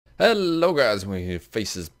Hello guys, we're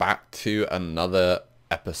faces back to another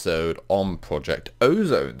episode on Project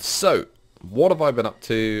Ozone. So, what have I been up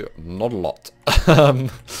to? Not a lot.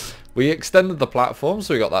 We extended the platform,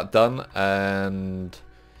 so we got that done, and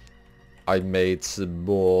I made some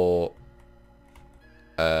more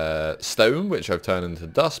stone, which I've turned into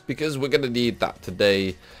dust, because we're going to need that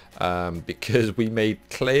today, because we made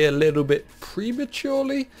clay a little bit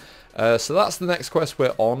prematurely. So that's the next quest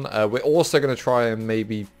we're on. We're also going to try and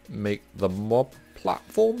maybe make the mob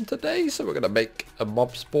platform today. So we're going to make a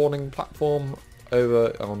mob spawning platform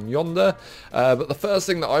over on yonder. But the first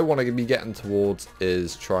thing that I want to be getting towards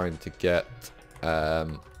is trying to get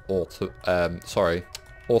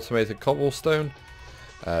automated cobblestone.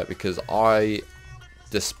 Because I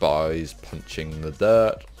despise punching the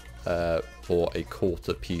dirt for a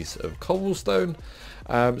quarter piece of cobblestone.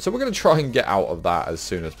 So we're going to try and get out of that as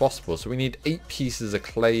soon as possible. So we need 8 pieces of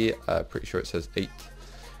clay. Pretty sure it says 8.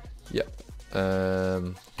 Yep.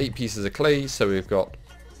 8 pieces of clay. So we've got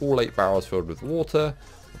all 8 barrels filled with water.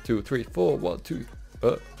 1, 2, 3, 4. 1, 2.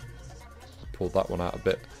 Pulled that one out a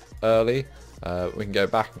bit early. We can go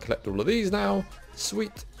back and collect all of these now.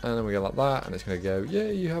 Sweet. And then we go like that. And it's going to go, yeah,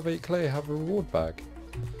 you have 8 clay. Have a reward bag.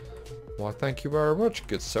 Why, thank you very much,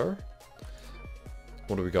 good sir.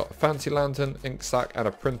 What do we got? A fancy lantern, ink sac, and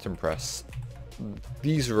a printing press.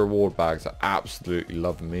 These reward bags are absolutely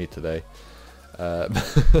loving me today.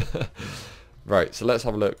 Right, so let's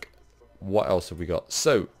have a look. What else have we got?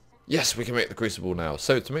 So, yes, we can make the crucible now.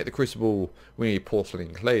 So, to make the crucible, we need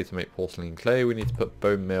porcelain clay. To make porcelain clay, we need to put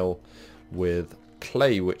bone meal with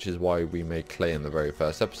clay, which is why we made clay in the very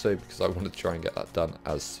first episode, because I wanted to try and get that done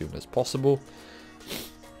as soon as possible.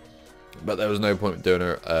 But there was no point doing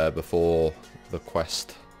it before the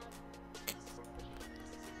quest.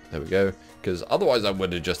 There we go. Because otherwise I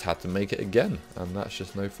would have just had to make it again. And that's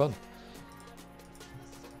just no fun.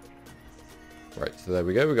 Right, so there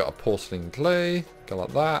we go. We got a porcelain clay. Go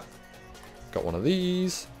like that. Got one of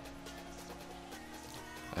these.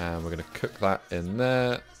 And we're going to cook that in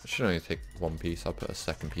there. It should only take 1 piece. I'll put a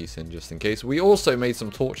second piece in just in case. We also made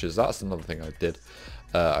some torches. That's another thing I did.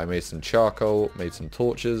 I made some charcoal. Made some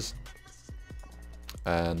torches.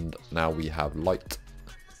 And now we have light.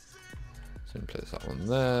 So we place that one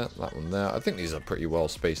there, that one there. I think these are pretty well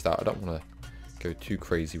spaced out. I don't want to go too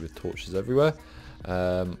crazy with torches everywhere.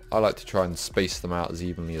 I like to try and space them out as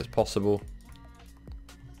evenly as possible.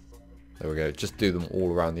 There we go. Just do them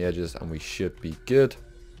all around the edges and we should be good.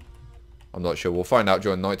 I'm not sure. We'll find out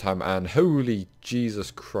during nighttime. And holy Jesus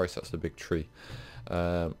Christ, that's a big tree.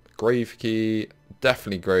 Grave key.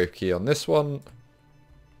 Definitely grave key on this one.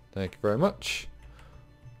 Thank you very much.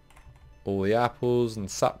 All the apples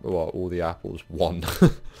and sap. Well, all the apples. 1.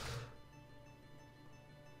 There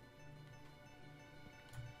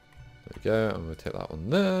we go. I'm going to take that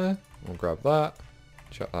one there. We'll grab that.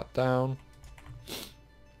 Chuck that down.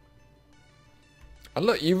 And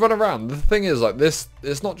look, you run around. The thing is, like this,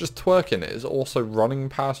 it's not just twerking. It's also running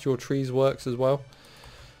past your trees works as well.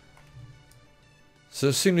 So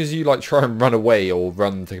as soon as you like try and run away or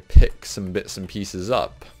run to pick some bits and pieces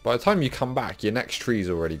up, by the time you come back, your next tree's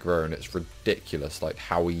already grown. It's ridiculous like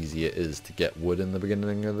how easy it is to get wood in the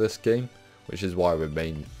beginning of this game, which is why we're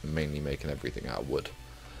mainly making everything out of wood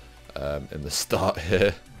in the start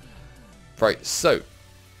here. Right, so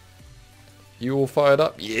you all fired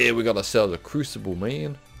up? Yeah, we got ourselves a crucible,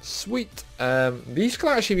 man. Sweet. These can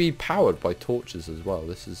actually be powered by torches as well.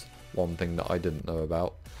 This is one thing that I didn't know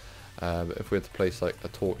about. If we had to place like a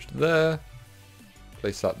torch there,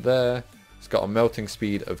 place that there, it's got a melting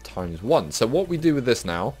speed of ×1. So what we do with this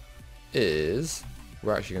now is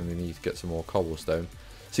we're actually going to need to get some more cobblestone.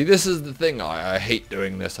 See, this is the thing. I hate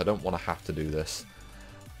doing this. I don't want to have to do this.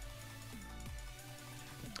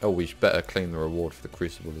 Oh, we should better claim the reward for the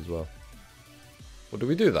crucible as well. Or do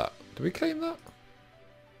we do that? Do we claim that?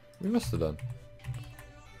 We must have done.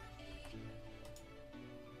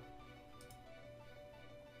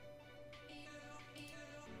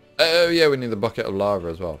 Oh yeah, we need the bucket of lava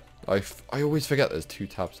as well. I always forget there's 2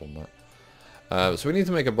 tabs on that. So we need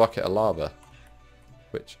to make a bucket of lava,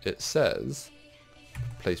 which it says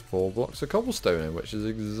place 4 blocks of cobblestone in, which is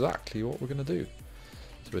exactly what we're going to do.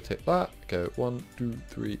 So we'll take that, go 1, 2,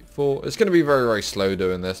 3, 4. It's going to be very, very slow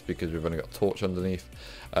doing this because we've only got a torch underneath.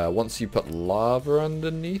 Once you put lava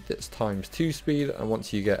underneath, it's ×2 speed, and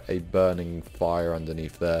once you get a burning fire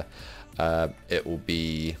underneath there, it will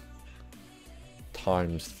be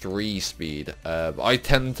 ×3 speed. I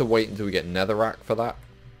tend to wait until we get netherrack for that,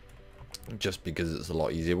 just because it's a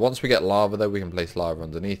lot easier. Once we get lava though, we can place lava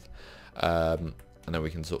underneath, and then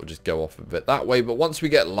we can sort of just go off of it that way. But once we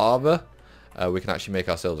get lava, we can actually make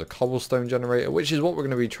ourselves a cobblestone generator, which is what we're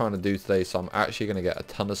going to be trying to do today. So I'm actually going to get a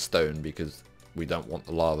ton of stone because we don't want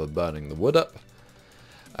the lava burning the wood up.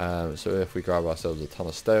 So if we grab ourselves a ton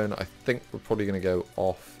of stone, I think we're probably going to go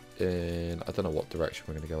off in, I don't know what direction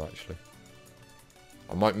we're going to go actually.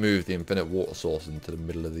 I might move the infinite water source into the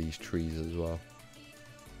middle of these trees as well.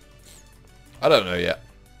 I don't know yet.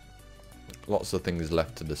 Lots of things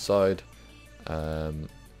left to decide. Grab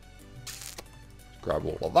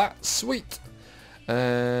all of that. Sweet.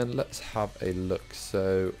 And let's have a look.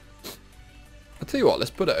 So, I'll tell you what,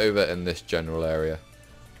 let's put it over in this general area.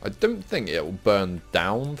 I don't think it will burn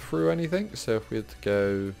down through anything. So if we had to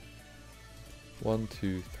go 1,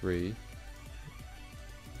 2, 3.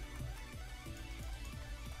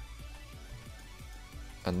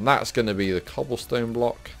 And that's going to be the cobblestone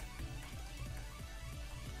block.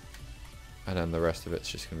 And then the rest of it's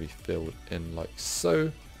just going to be filled in like so.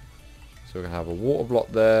 So we're going to have a water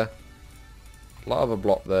block there, lava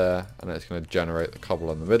block there, and then it's going to generate the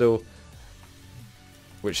cobble in the middle,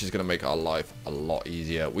 which is going to make our life a lot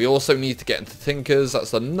easier. We also need to get into Tinkers.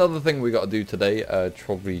 That's another thing we got to do today.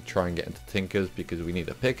 Probably try and get into Tinkers because we need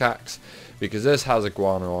a pickaxe. Because this has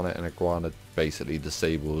iguana on it, and iguana basically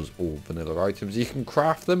disables all vanilla items. You can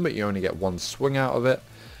craft them, but you only get one swing out of it.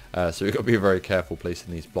 So we've got to be very careful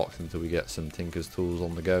placing these blocks until we get some Tinker's tools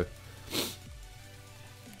on the go.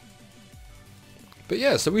 But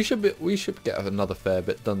yeah, so we should get another fair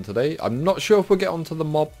bit done today. I'm not sure if we'll get onto the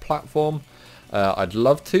mob platform. I'd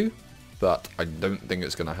love to, but I don't think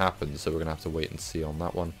it's going to happen. So we're going to have to wait and see on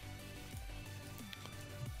that one.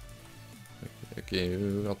 Okay,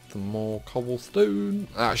 we got some more cobblestone.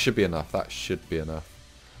 That should be enough. That should be enough.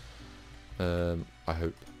 I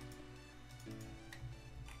hope.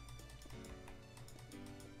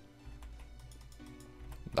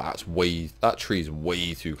 That tree's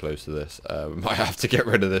way too close to this. We might have to get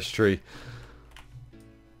rid of this tree.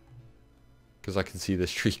 Because I can see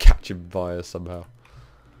this tree catching fire somehow.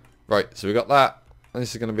 Right, so we got that. And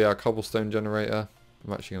this is going to be our cobblestone generator.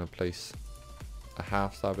 I'm actually going to place a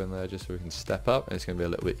half slab in there just so we can step up. And it's going to be a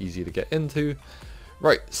little bit easier to get into.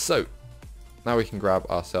 Right, so now we can grab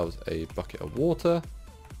ourselves a bucket of water.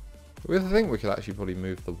 I think we could actually probably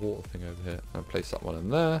move the water thing over here and place that one in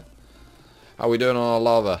there. How are we doing on our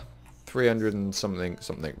lava? 300 and something.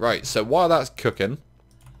 Right, so while that's cooking,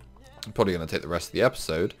 I'm probably going to take the rest of the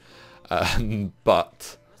episode.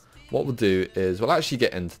 But what we'll do is we'll actually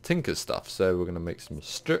get into Tinker's stuff. So we're going to make some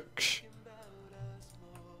sticks.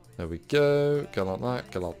 There we go. Go like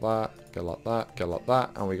that, go like that, go like that, go like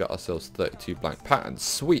that. And we got ourselves 32 blank patterns.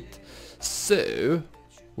 Sweet. So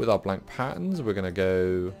with our blank patterns, we're going to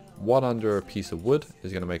go one under a piece of wood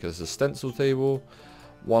is going to make us a stencil table.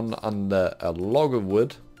 One under a log of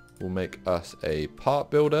wood will make us a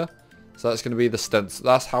part builder. So that's going to be the stencil.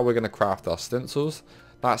 That's how we're going to craft our stencils.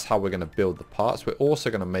 That's how we're going to build the parts. We're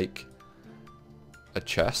also going to make a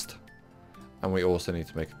chest. And we also need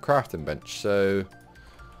to make a crafting bench. So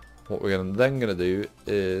what we're then going to do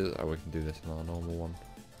is... Oh, we can do this in our normal one.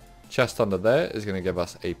 Chest under there is going to give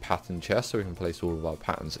us a pattern chest, so we can place all of our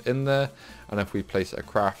patterns in there. And if we place a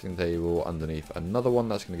crafting table underneath another one,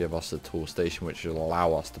 that's going to give us a tool station, which will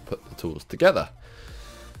allow us to put the tools together.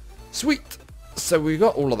 Sweet! So we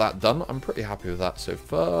got all of that done. I'm pretty happy with that so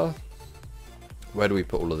far. Where do we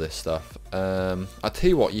put all of this stuff? I'll tell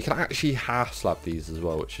you what, you can actually half slab these as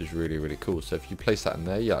well, which is really, really cool. So if you place that in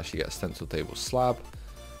there, you actually get a stencil table slab,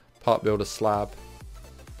 part builder slab,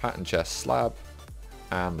 pattern chest slab,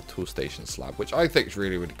 and the tool station slab, which I think is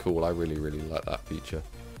really, really cool. I really, really like that feature.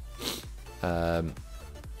 But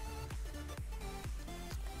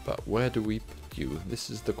where do we put you? This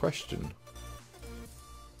is the question.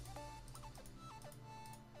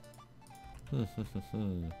 I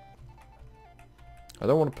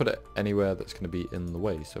don't want to put it anywhere that's going to be in the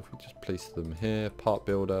way. So if we just place them here, part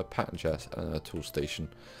builder, pattern chest, and a tool station,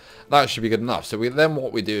 that should be good enough. So then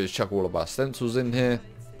what we do is chuck all of our stencils in here.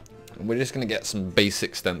 And we're just going to get some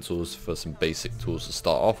basic stencils for some basic tools to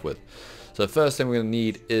start off with. So the first thing we're going to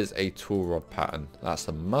need is a tool rod pattern. That's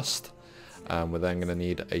a must. We're then going to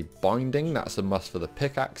need a binding. That's a must for the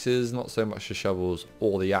pickaxes, not so much the shovels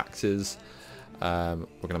or the axes. We're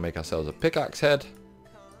going to make ourselves a pickaxe head,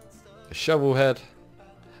 a shovel head,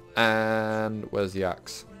 and where's the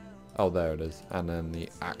axe? Oh, there it is. And then the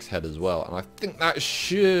axe head as well. And I think that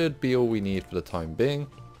should be all we need for the time being.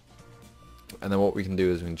 And then what we can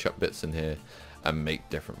do is we can chuck bits in here and make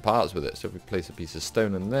different parts with it. So if we place a piece of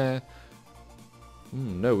stone in there,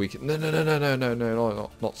 no, we can no,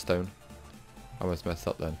 not stone. I almost messed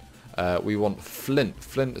up then. We want flint.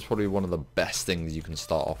 Flint is probably one of the best things you can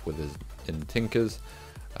start off with in Tinkers.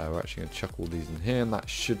 We're actually going to chuck all these in here, and that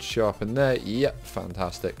should show up in there. Yep,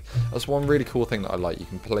 fantastic. That's one really cool thing that I like. You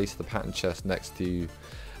can place the pattern chest next to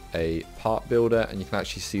a part builder, and you can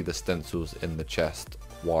actually see the stencils in the chest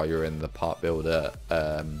while you're in the part builder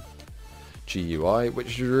GUI, which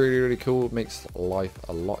is really cool. It makes life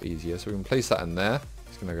a lot easier. So we can place that in there.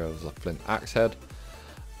 It's going to go as a flint axe head.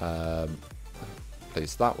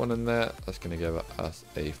 Place that one in there. That's going to give us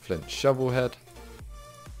a flint shovel head.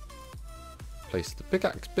 Place the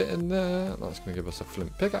pickaxe bit in there. That's going to give us a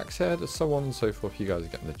flint pickaxe head, and so on and so forth. You guys are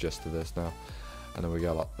getting the gist of this now. And then we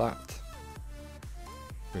go like that.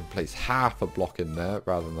 We can place half a block in there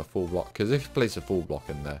rather than a full block, because if you place a full block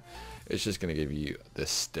in there, it's just going to give you this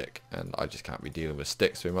stick, and I just can't be dealing with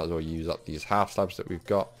sticks, so we might as well use up these half slabs that we've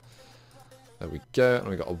got. There we go, and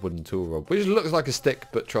we've got a wooden tool rod, which looks like a stick,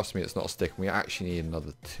 but trust me, it's not a stick. We actually need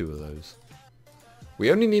another 2 of those. We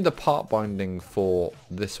only need the part binding for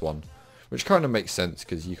this one, which kind of makes sense,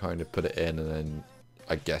 because you kind of put it in, and then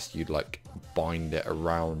I guess you'd like bind it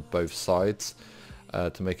around both sides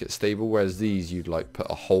to make it stable, whereas these you'd like put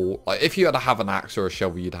a hole, like if you had to have an axe or a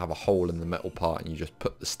shovel, you'd have a hole in the metal part and you just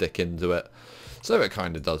put the stick into it. So it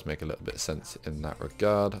kind of does make a little bit of sense in that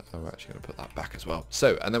regard. I'm actually going to put that back as well.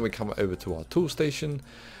 So, and then we come over to our tool station,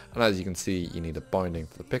 and as you can see, you need a binding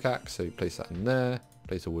for the pickaxe, so you place that in there,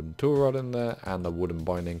 place a wooden tool rod in there, and a wooden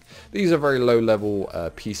binding. These are very low level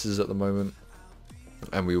pieces at the moment,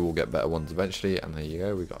 and we will get better ones eventually. And there you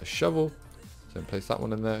go, we got a shovel, so place that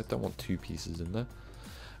one in there. Don't want 2 pieces in there.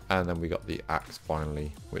 And then we got the axe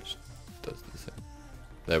finally, which does the same.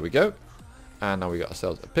 There we go. And now we got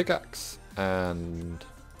ourselves a pickaxe and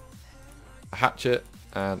a hatchet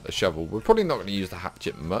and a shovel. We're probably not going to use the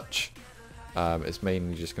hatchet much. It's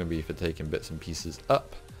mainly just going to be for taking bits and pieces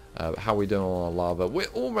up. How we doing on our lava? We're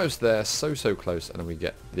almost there, so close, and then we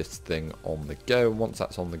get this thing on the go. Once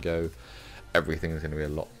that's on the go, everything is going to be a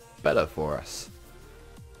lot better for us.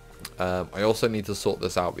 I also need to sort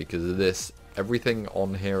this out, because everything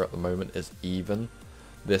on here at the moment is even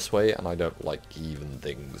this way, and I don't like even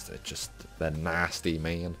things. They're nasty,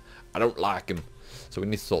 man. I don't like them. So we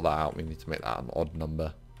need to sort that out. We need to make that an odd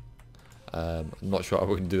number. I'm not sure how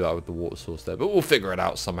we can do that with the water source there, but we'll figure it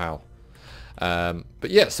out somehow. But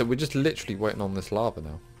yeah, so we're just literally waiting on this lava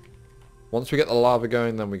now. Once we get the lava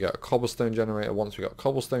going, then we get a cobblestone generator. Once we got a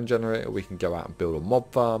cobblestone generator, we can go out and build a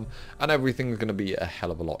mob farm, and everything's going to be a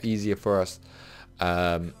hell of a lot easier for us.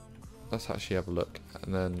 Let's actually have a look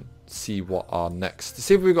and then see what our next...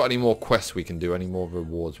 See if we've got any more quests we can do, any more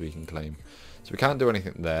rewards we can claim. So we can't do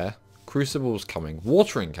anything there. Crucible's coming.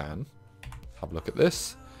 Watering can. Have a look at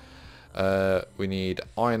this. We need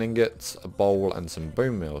iron ingots, a bowl, and some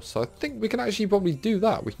bone meal. So I think we can actually probably do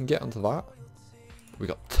that. We can get onto that. We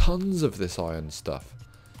got tons of this iron stuff.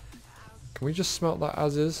 Can we just smelt that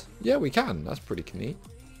as is? Yeah, we can. That's pretty neat.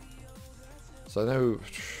 So I know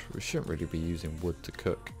we shouldn't really be using wood to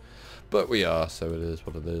cook, but we are, so it is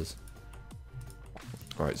what it is.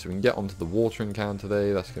 Alright, so we can get onto the watering can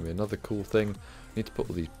today. That's going to be another cool thing. We need to put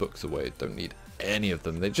all these books away. Don't need any of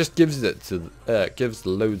them. It just gives gives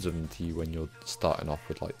loads of them to you when you're starting off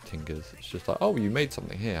with like tinkers. It's just like, oh, you made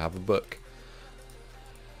something here, have a book.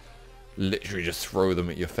 Literally just throw them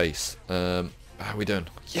at your face. How are we doing?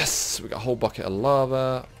 Yes, we got a whole bucket of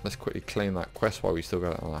lava. Let's quickly claim that quest while we still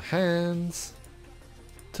got it on our hands.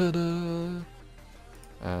 Ta-da!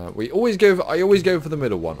 I always go for the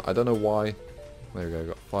middle one. I don't know why. There we go.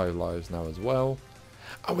 Got 5 lives now as well.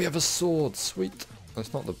 And we have a sword. Sweet.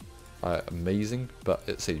 That's not the amazing, but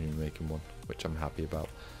it saves me making one, which I'm happy about.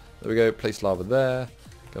 There we go. Place lava there.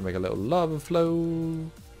 Gonna make a little lava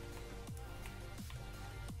flow.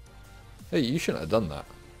 Hey, you shouldn't have done that.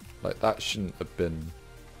 Like, that shouldn't have been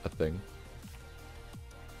a thing.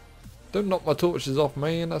 Don't knock my torches off,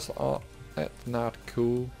 man. That's not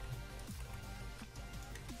cool.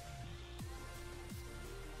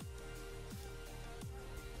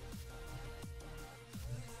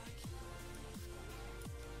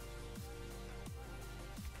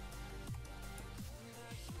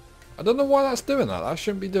 I don't know why that's doing that. I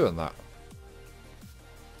shouldn't be doing that.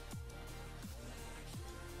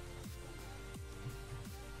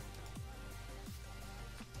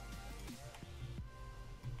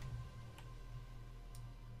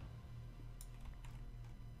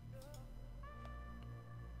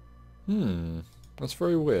 That's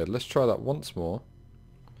very weird. Let's try that once more.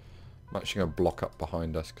 I'm actually going to block up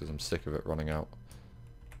behind us because I'm sick of it running out.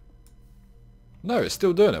 No, it's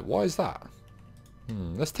still doing it. Why is that?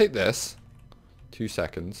 Let's take this. 2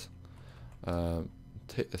 seconds.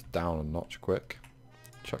 Take this down a notch quick.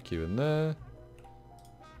 Chuck you in there.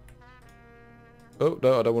 Oh,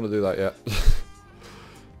 no, I don't want to do that yet.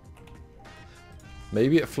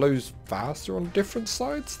 Maybe it flows faster on different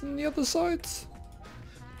sides than the other sides?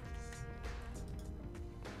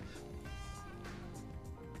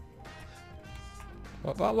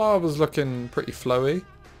 Well, that lava's looking pretty flowy,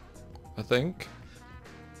 I think.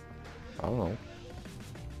 I don't know.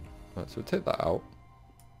 Right, so we'll take that out.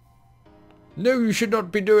 No, you should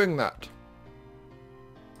not be doing that.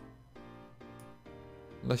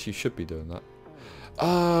 Unless you should be doing that.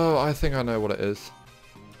 Oh, I think I know what it is.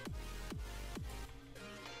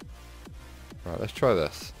 Right, let's try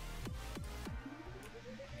this.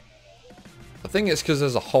 I think it's because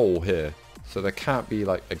there's a hole here. So there can't be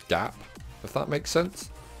like a gap, if that makes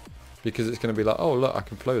sense. Because it's going to be like, oh look, I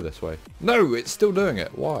can flow this way. No, it's still doing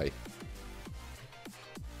it. Why?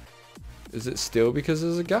 Is it still because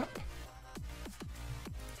there's a gap?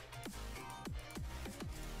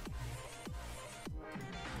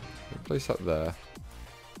 Place that there.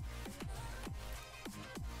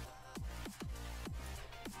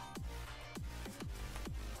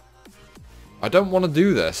 I don't want to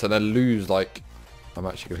do this and then lose, like... I'm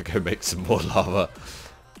actually going to go make some more lava.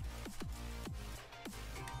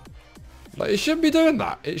 Like, it shouldn't be doing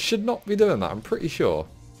that. It should not be doing that, I'm pretty sure.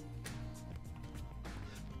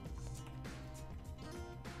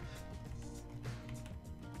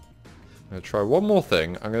 I'm going to try one more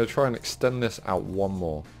thing. I'm going to try and extend this out one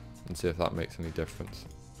more. And see if that makes any difference.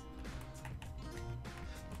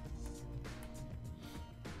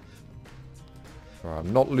 Right,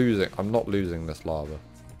 I'm not losing this lava.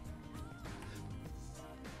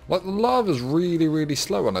 Like, the lava's really, really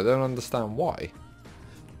slow and I don't understand why.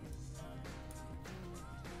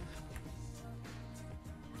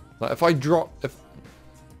 Like, if I drop...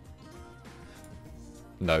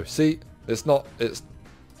 No, see? It's not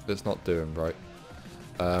doing right.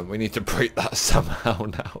 We need to break that somehow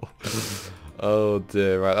now. Oh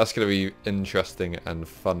dear, right, that's going to be interesting and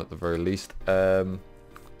fun at the very least. So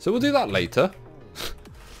we'll do that later.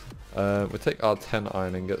 We'll take our 10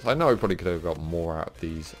 iron ingots. I know I probably could have got more out of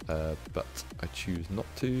these, but I choose not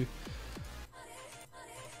to.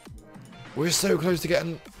 We're so close to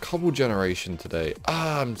getting cobble generation today.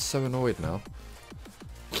 Ah, I'm so annoyed now.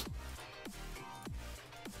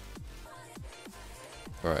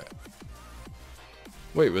 Right.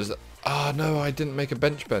 Wait, was that... Ah, no, I didn't make a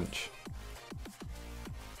bench.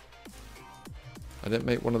 I didn't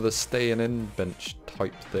make one of the staying in bench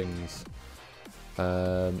type things.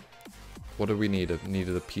 What do we need? I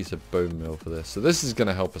needed a piece of bone meal for this. So this is going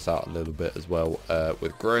to help us out a little bit as well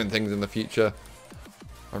with growing things in the future.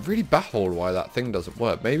 I'm really baffled why that thing doesn't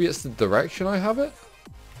work. Maybe it's the direction I have it?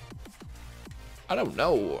 I don't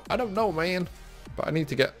know. I don't know, man. But I need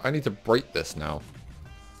to break this now.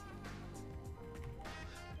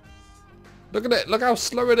 Look at it. Look how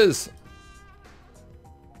slow it is.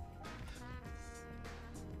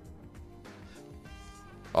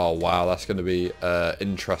 Oh, wow. That's going to be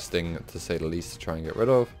interesting, to say the least, to try and get rid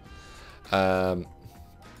of.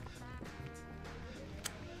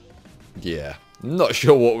 Yeah. Not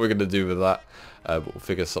sure what we're going to do with that. But we'll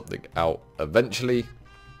figure something out eventually.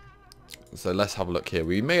 So let's have a look here.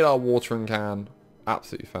 We made our watering can.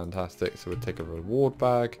 Absolutely fantastic. So we'll take a reward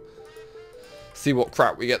bag. See what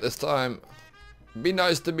crap we get this time. Be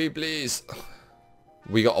nice to me, please.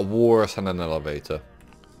 We got a walrus and an elevator.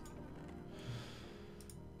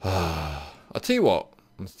 I'll tell you what.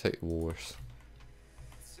 Let's take the walrus.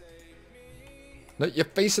 No, you're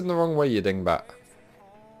facing the wrong way, you dingbat.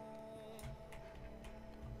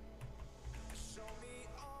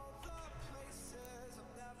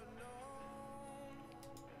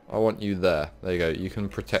 I want you there. There you go. You can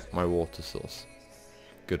protect my water source.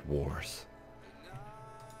 Good walrus.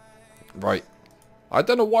 Right. I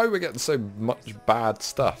don't know why we're getting so much bad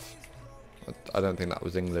stuff. I don't think that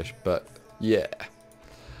was English, but yeah.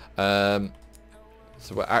 So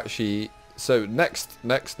we're actually... So next,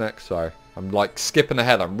 sorry. I'm like skipping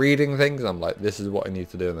ahead. I'm reading things. I'm like, this is what I need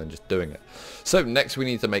to do, and then just doing it. So next we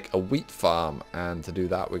need to make a wheat farm. And to do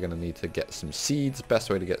that, we're going to need to get some seeds. Best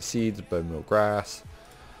way to get seeds, bone meal grass.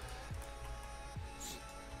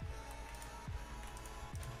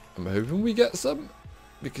 I'm hoping we get some,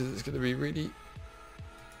 because it's going to be really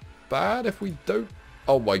bad if we don't.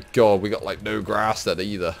 Oh my god, we got like no grass then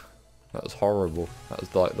either. That was horrible. That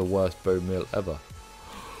was like the worst bone meal ever.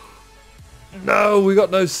 No, we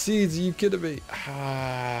got no seeds. Are you kidding me?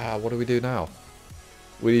 Ah, what do we do now?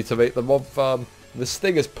 We need to make the mob farm. This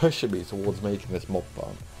thing is pushing me towards making this mob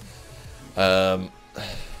farm.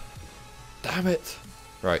 Damn it.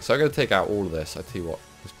 Right, so I'm going to take out all of this. I tell you what,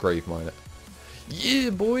 let's grave mine it. Yeah,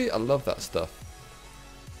 boy, I love that stuff.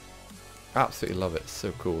 Absolutely love it.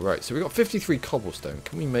 So cool. Right, so we got 53 cobblestone.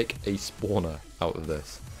 Can we make a spawner out of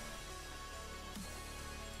this?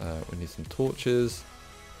 We need some torches.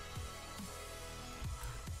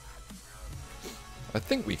 I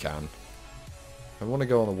think we can. I want to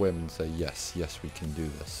go on a whim and say yes, yes we can do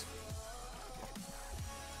this.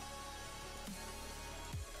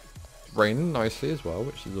 It's raining nicely as well,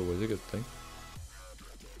 which is always a good thing.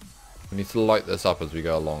 We need to light this up as we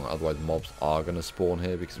go along, otherwise mobs are going to spawn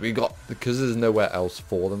here because there's nowhere else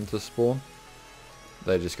for them to spawn.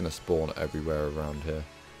 They're just going to spawn everywhere around here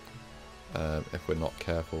if we're not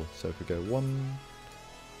careful. So if we go one...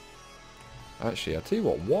 Actually, I'll tell you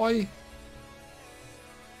what,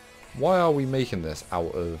 why are we making this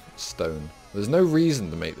out of stone? There's no reason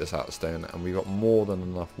to make this out of stone, and we've got more than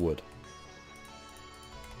enough wood.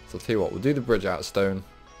 So I'll tell you what, we'll do the bridge out of stone.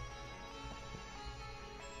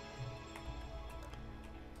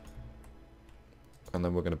 And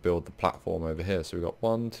then we're going to build the platform over here. So we've got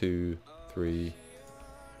 1, 2, 3,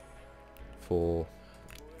 4,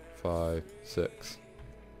 5, 6,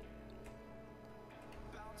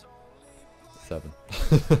 7.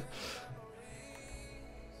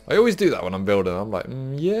 I always do that when I'm building. I'm like,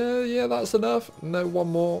 yeah, that's enough. No, one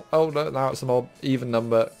more. Oh, no, now it's an odd even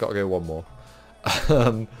number. Got to go one more.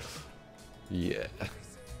 Yeah.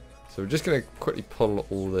 So we're just going to quickly pull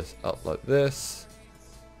all this up like this.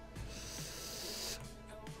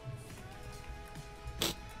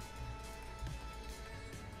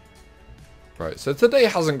 Right, so today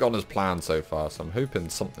hasn't gone as planned so far, so I'm hoping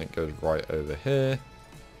something goes right over here.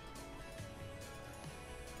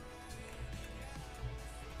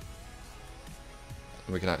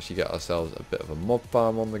 We can actually get ourselves a bit of a mob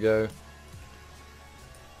farm on the go.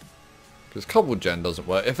 Because cobble gen doesn't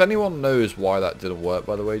work. If anyone knows why that didn't work,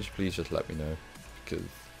 by the way, please just let me know. Because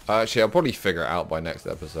actually, I'll probably figure it out by next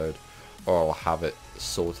episode. Or I'll have it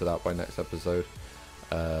sorted out by next episode.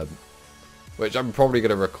 Which I'm probably going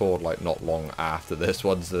to record like not long after this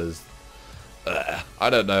once there's... I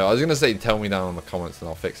don't know. I was going to say tell me down in the comments and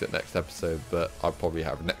I'll fix it next episode. But I'll probably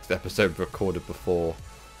have next episode recorded before...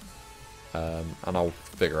 and I'll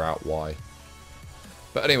figure out why.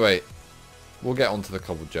 But anyway, we'll get onto the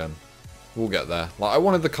cobble gen. We'll get there. Like, I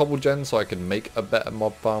wanted the cobble gen so I could make a better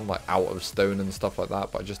mob farm, like out of stone and stuff like that,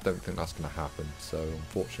 but I just don't think that's going to happen. So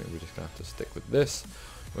unfortunately, we're just going to have to stick with this.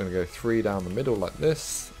 We're going to go 3 down the middle like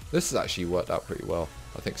this. This has actually worked out pretty well.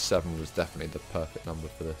 I think 7 was definitely the perfect number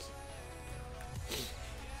for this.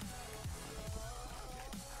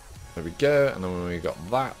 There we go. And then when we got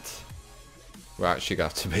that, we're actually going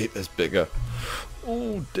to have to make this bigger.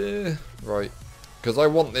 Oh dear. Right. Because I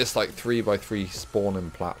want this like 3x3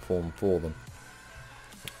 spawning platform for them.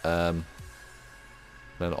 Then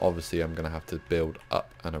obviously I'm going to have to build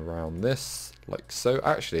up and around this. Like so.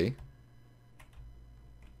 Actually.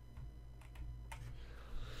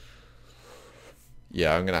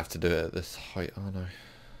 Yeah, I'm going to have to do it at this height, aren't I?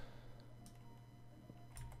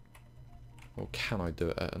 Or can I do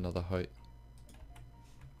it at another height?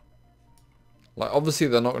 Like, obviously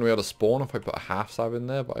they're not going to be able to spawn if I put a half slab in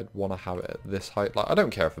there, but I'd want to have it at this height. Like, I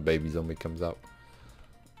don't care if a baby zombie comes out.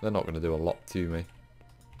 They're not going to do a lot to me.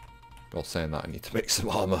 Well, saying that, I need to make some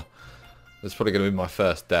armor. It's probably going to be my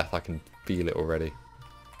first death. I can feel it already.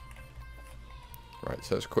 Right,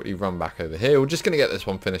 so let's quickly run back over here. We're just going to get this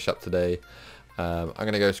one finished up today. I'm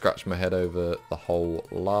going to go scratch my head over the whole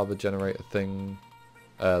lava generator thing.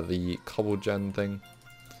 The cobble gen thing.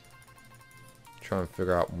 Try and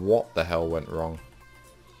figure out what the hell went wrong.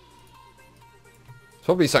 It's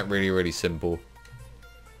probably something really, really simple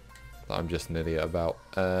that I'm just an idiot about.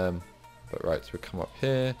 But right, so we come up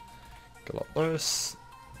here, go like this.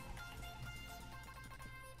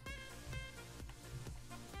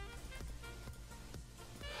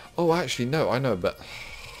 Oh, actually, no, I know a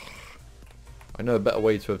better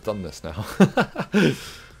way to have done this now.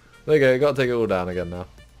 There you go, got to take it all down again now.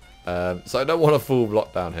 So I don't want a full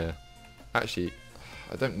block down here. Actually,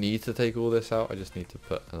 I don't need to take all this out. I just need to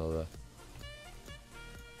put another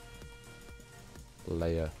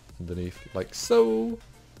layer underneath, like so.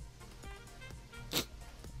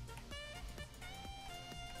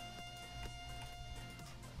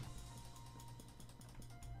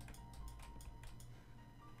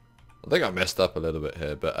 I think I messed up a little bit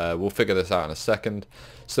here, but we'll figure this out in a second.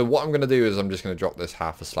 So what I'm going to do is I'm just going to drop this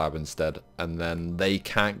half a slab instead, and then they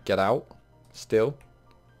can't get out still.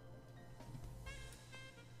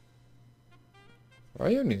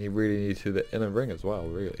 I only really need to the inner ring as well,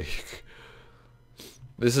 really.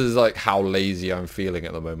 This is like how lazy I'm feeling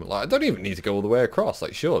at the moment. Like, I don't even need to go all the way across,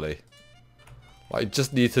 like, surely. Like, I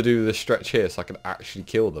just need to do this stretch here so I can actually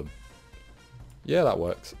kill them. Yeah, that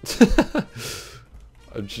works.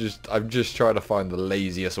 I'm just trying to find the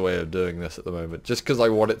laziest way of doing this at the moment, just because I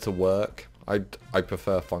want it to work. I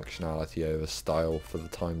prefer functionality over style for the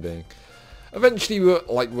time being. Eventually,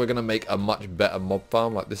 we're gonna make a much better mob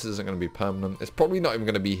farm. Like, this isn't gonna be permanent. It's probably not even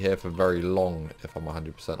gonna be here for very long, if I'm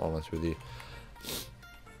 100% honest with you.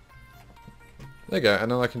 There you go,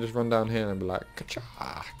 and then I can just run down here and be like,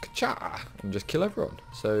 ka-cha, ka-cha, and just kill everyone.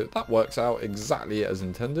 So that works out exactly as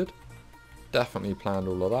intended. Definitely planned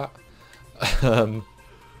all of that.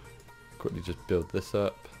 Quickly just build this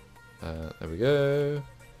up. There we go.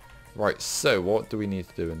 Right, so what do we need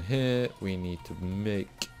to do in here? We need to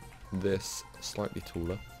make this slightly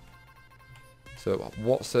taller. So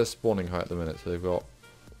what's their spawning height at the minute? So they've got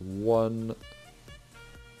one.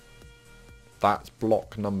 That's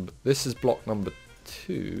block number. This is block number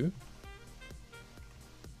 2.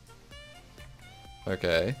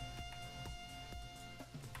 Okay.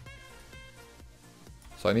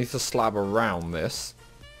 So I need to slab around this.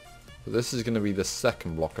 So this is going to be the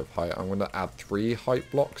second block of height. I'm going to add 3 height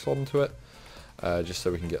blocks onto it. Just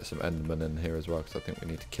so we can get some endermen in here as well, because I think we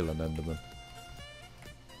need to kill an enderman.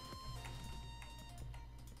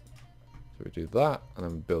 So we do that, and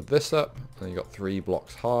then we build this up, and then you got 3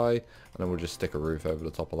 blocks high, and then we'll just stick a roof over the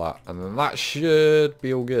top of that, and then that should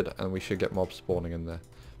be all good, and we should get mobs spawning in there.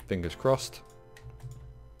 Fingers crossed.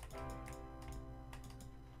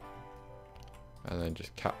 And then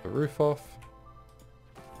just cap the roof off.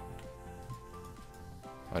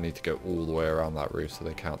 I need to go all the way around that roof so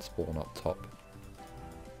they can't spawn up top.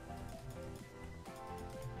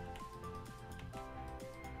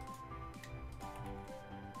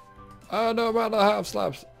 Oh no, I'm out of half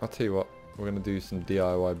slabs. I'll tell you what, we're going to do some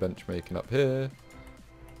DIY bench making up here.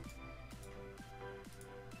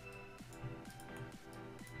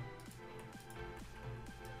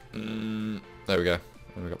 There we go.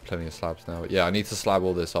 And we've got plenty of slabs now. But yeah, I need to slab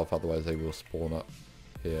all this off, otherwise they will spawn up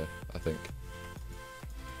here, I think.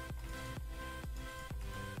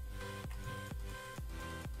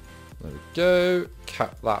 There we go.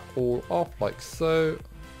 Cap that all off like so.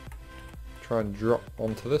 Try and drop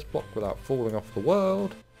onto this block without falling off the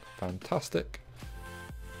world. Fantastic.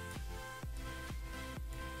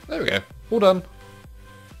 There we go. All done.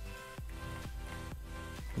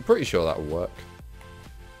 I'm pretty sure that will work.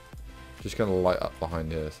 Just going to light up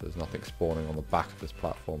behind here so there's nothing spawning on the back of this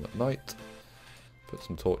platform at night. Put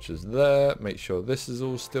some torches there. Make sure this is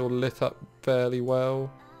all still lit up fairly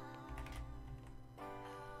well.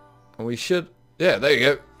 And we should... Yeah, there you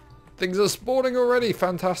go. Things are spawning already.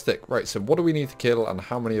 Fantastic. Right, so what do we need to kill and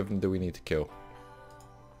how many of them do we need to kill?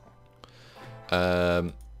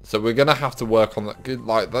 So we're going to have to work on that.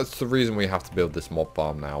 Like, that's the reason we have to build this mob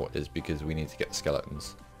farm now, is because we need to get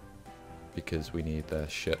skeletons. Because we need their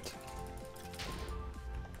shit.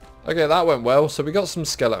 Okay, that went well. So we got some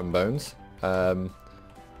skeleton bones. The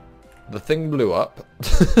thing blew up.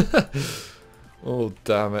 Oh,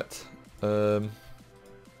 damn it.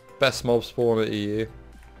 Best mob spawner EU.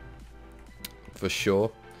 For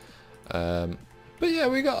sure. But yeah,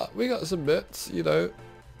 we got some bits, you know.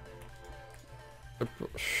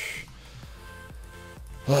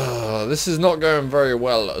 This is not going very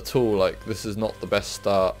well at all. Like, this is not the best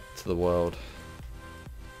start to the world.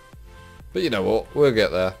 But you know what? We'll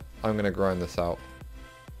get there. I'm gonna grind this out.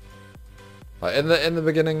 Like, in the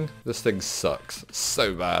beginning, this thing sucks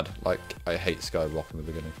so bad. Like, I hate skyblock in the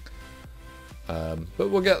beginning. But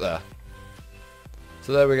we'll get there.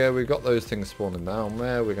 So there we go. We've got those things spawning down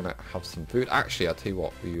there. We're gonna have some food. Actually, I'll tell you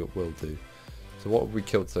what we will do. So what have we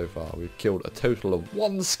killed so far? We've killed a total of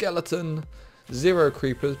 1 skeleton, 0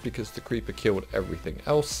 creepers because the creeper killed everything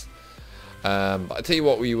else. But I tell you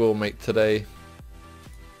what we will make today.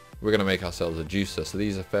 We're going to make ourselves a juicer. So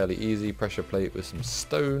these are fairly easy. Pressure plate with some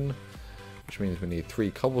stone, which means we need 3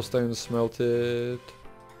 cobblestones smelted,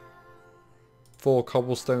 4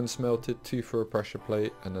 cobblestones smelted, 2 for a pressure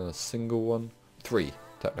plate, and then a single one. 3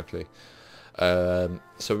 technically. So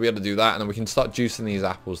we got to do that, and then we can start juicing these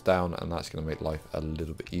apples down, and that's going to make life a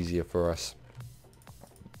little bit easier for us.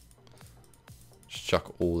 Just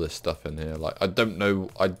chuck all this stuff in here. Like, I don't know,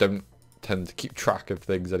 I don't tend to keep track of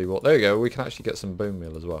things anymore. There we go. We can actually get some bone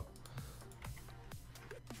meal as well.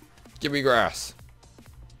 Give me grass.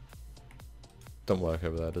 Don't work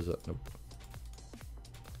over there, does it? Nope.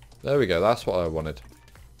 There we go. That's what I wanted.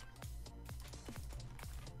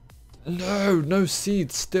 No, no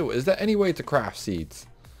seeds still. Is there any way to craft seeds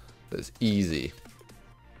that's easy?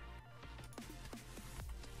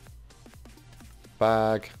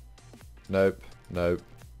 Bag. Nope, nope,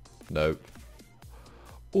 nope.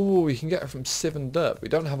 Oh, we can get it from sieve and dirt. We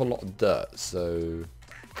don't have a lot of dirt, so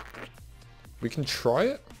we can try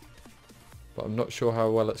it. But I'm not sure how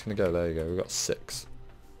well it's going to go. There you go. We've got 6.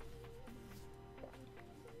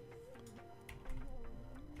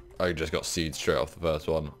 I just got seeds straight off the first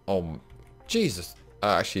one. Oh, Jesus.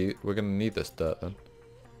 Actually, we're going to need this dirt then.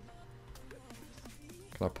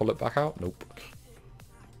 Can I pull it back out? Nope.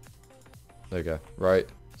 There we go. Right.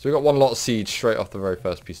 So we got one lot of seeds straight off the very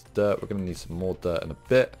first piece of dirt. We're going to need some more dirt in a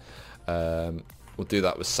bit. We'll do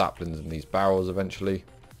that with saplings in these barrels eventually.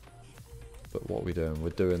 But what are we doing? We're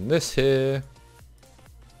doing this here.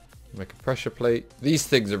 Make a pressure plate. These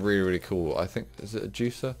things are really, really cool. I think, is it a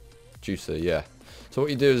juicer? Juicer, yeah. So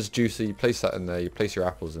what you do is juicer, you place that in there, you place your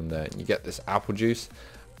apples in there, and you get this apple juice.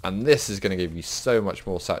 And this is going to give you so much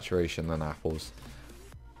more saturation than apples.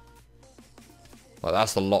 Like,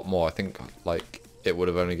 that's a lot more. I think, like, it would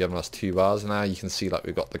have only given us 2 bars. Now you can see, like,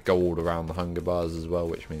 we've got the gold around the hunger bars as well,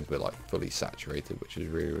 which means we're, like, fully saturated, which is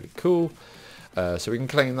really, really cool. So we can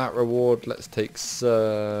claim that reward. Let's take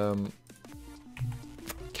some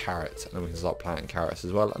carrots, and then we can start planting carrots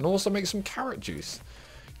as well, and also make some carrot juice.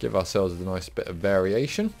 Give ourselves a nice bit of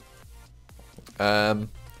variation. But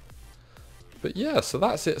yeah, so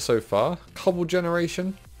that's it so far. Cobble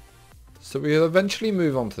generation. So we'll eventually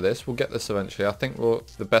move on to this. We'll get this eventually. I think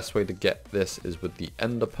the best way to get this is with the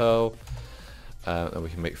ender pearl. And we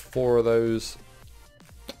can make 4 of those.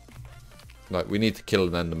 Like, we need to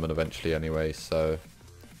kill an enderman eventually anyway, so...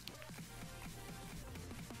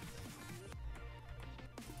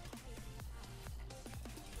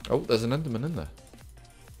 Oh, there's an enderman in there.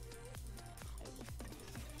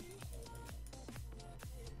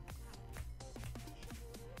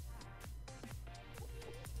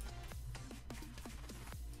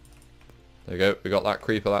 There we go, we got that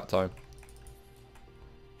creeper that time.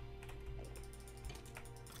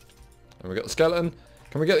 And we got the skeleton.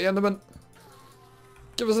 Can we get the enderman?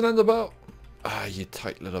 Give us an ender pearl. Ah, you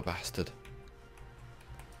tight little bastard.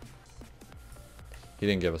 He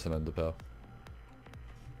didn't give us an ender pearl.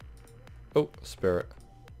 Oh, spirit.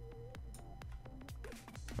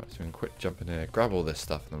 Right, so we can quick jump in here, grab all this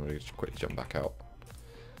stuff, and then we'll just quickly jump back out.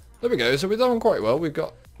 There we go, so we've done quite well. We've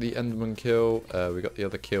got the enderman kill, we got the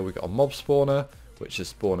other kill, we got a mob spawner, which is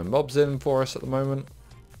spawning mobs in for us at the moment,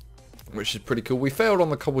 which is pretty cool. We failed on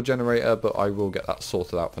the cobble generator, but I will get that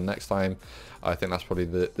sorted out for next time. I think that's probably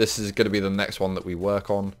this is going to be the next one that we work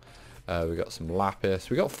on. We got some lapis.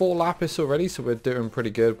 We got 4 lapis already, so we're doing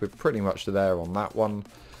pretty good. We're pretty much there on that one.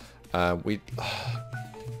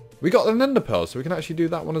 We got an ender pearl, so we can actually do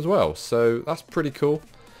that one as well. So that's pretty cool.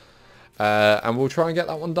 And we'll try and get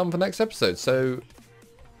that one done for next episode. So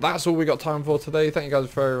that's all we got time for today. Thank you guys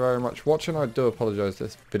very, very much for watching. I do apologise,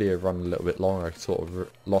 this video ran a little bit long. I sort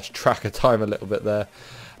of lost track of time a little bit there.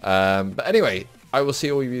 But anyway, I will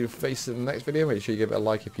see all of your faces in the next video. Make sure you give it a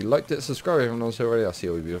like if you liked it. Subscribe if you haven't also already. I'll see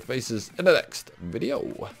all of your faces in the next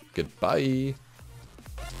video. Goodbye.